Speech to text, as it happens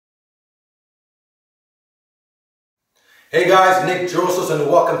Hey guys, Nick Joseph and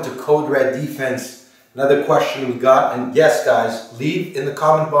welcome to Code Red Defense. Another question we got, and yes guys, leave in the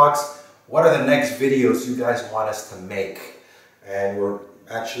comment box what are the next videos you guys want us to make. And we're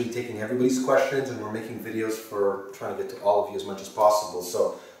actually taking everybody's questions and we're making videos for trying to get to all of you as much as possible.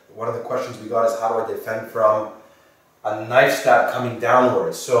 So one of the questions we got is how do I defend from a knife stab coming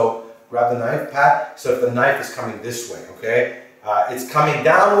downwards? So grab the knife, Pat. So if the knife is coming this way, okay? It's coming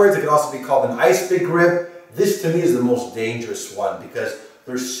downwards. It could also be called an ice pick grip. This to me is the most dangerous one because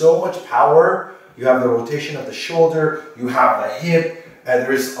there's so much power. You have the rotation of the shoulder, you have the hip, and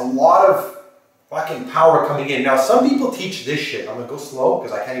there's a lot of fucking power coming in. Now some people teach this shit. I'm gonna go slow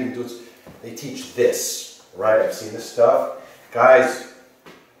because I can't even do it. They teach this, right? I've seen this stuff. Guys,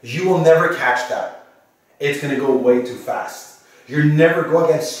 you will never catch that. It's gonna go way too fast. You're never going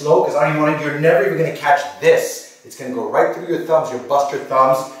again slow because you're never even gonna catch this. It's gonna go right through your thumbs, you'll bust your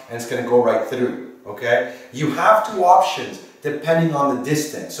thumbs, and it's gonna go right through. Okay? You have two options depending on the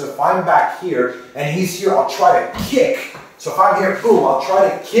distance. So if I'm back here and he's here, I'll try to kick. So if I'm here, boom, I'll try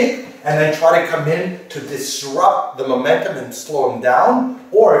to kick and then try to come in to disrupt the momentum and slow him down.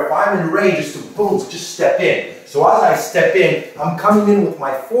 Or if I'm in range, just to boom, just step in. So as I step in, I'm coming in with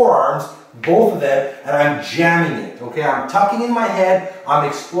my forearms, both of them, and I'm jamming it. Okay? I'm tucking in my head, I'm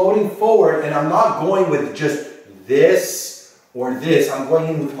exploding forward, and I'm not going with just this or this. I'm going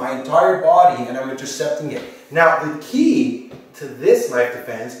in with my entire body and I'm intercepting it. Now the key to this knife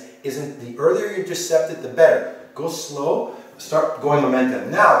defense isn't the earlier you intercept it, the better. Go slow, start going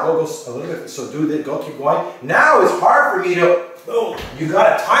momentum. Now go a little bit, so do this, go keep going. Now it's hard for me to, boom, you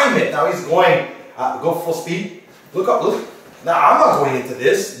gotta time it. Now he's going, go full speed. Look up, look. Now I'm not going into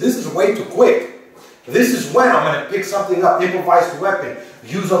this. This is way too quick. This is when I'm gonna pick something up, improvised weapon,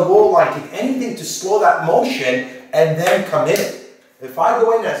 use a low line kick, anything to slow that motion and then come in. If I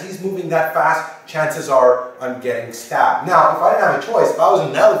go in as he's moving that fast, chances are I'm getting stabbed. Now, if I didn't have a choice, if I was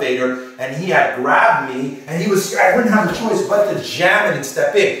in an elevator and he had grabbed me and he was scared, I wouldn't have a choice but to jam it and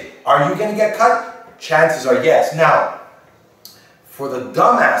step in. Are you going to get cut? Chances are yes. Now, for the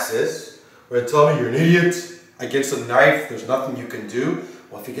dumbasses who are telling me you're an idiot against a knife, there's nothing you can do.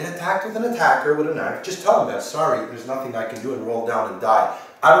 Well, if you get attacked with an attacker with a knife, just tell them that, sorry, there's nothing I can do and roll down and die.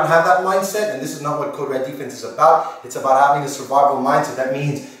 I don't have that mindset, and this is not what Code Red Defense is about. It's about having a survival mindset. That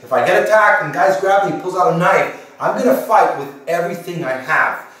means if I get attacked and guys grab me, pulls out a knife, I'm going to fight with everything I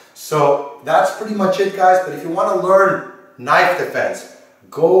have. So that's pretty much it, guys. But if you want to learn knife defense,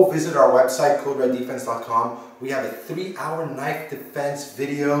 go visit our website, CodeRedDefense.com. We have a 3-hour knife defense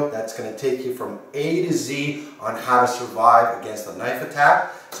video that's going to take you from A to Z on how to survive against a knife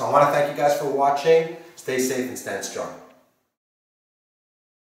attack. So I want to thank you guys for watching. Stay safe and stand strong.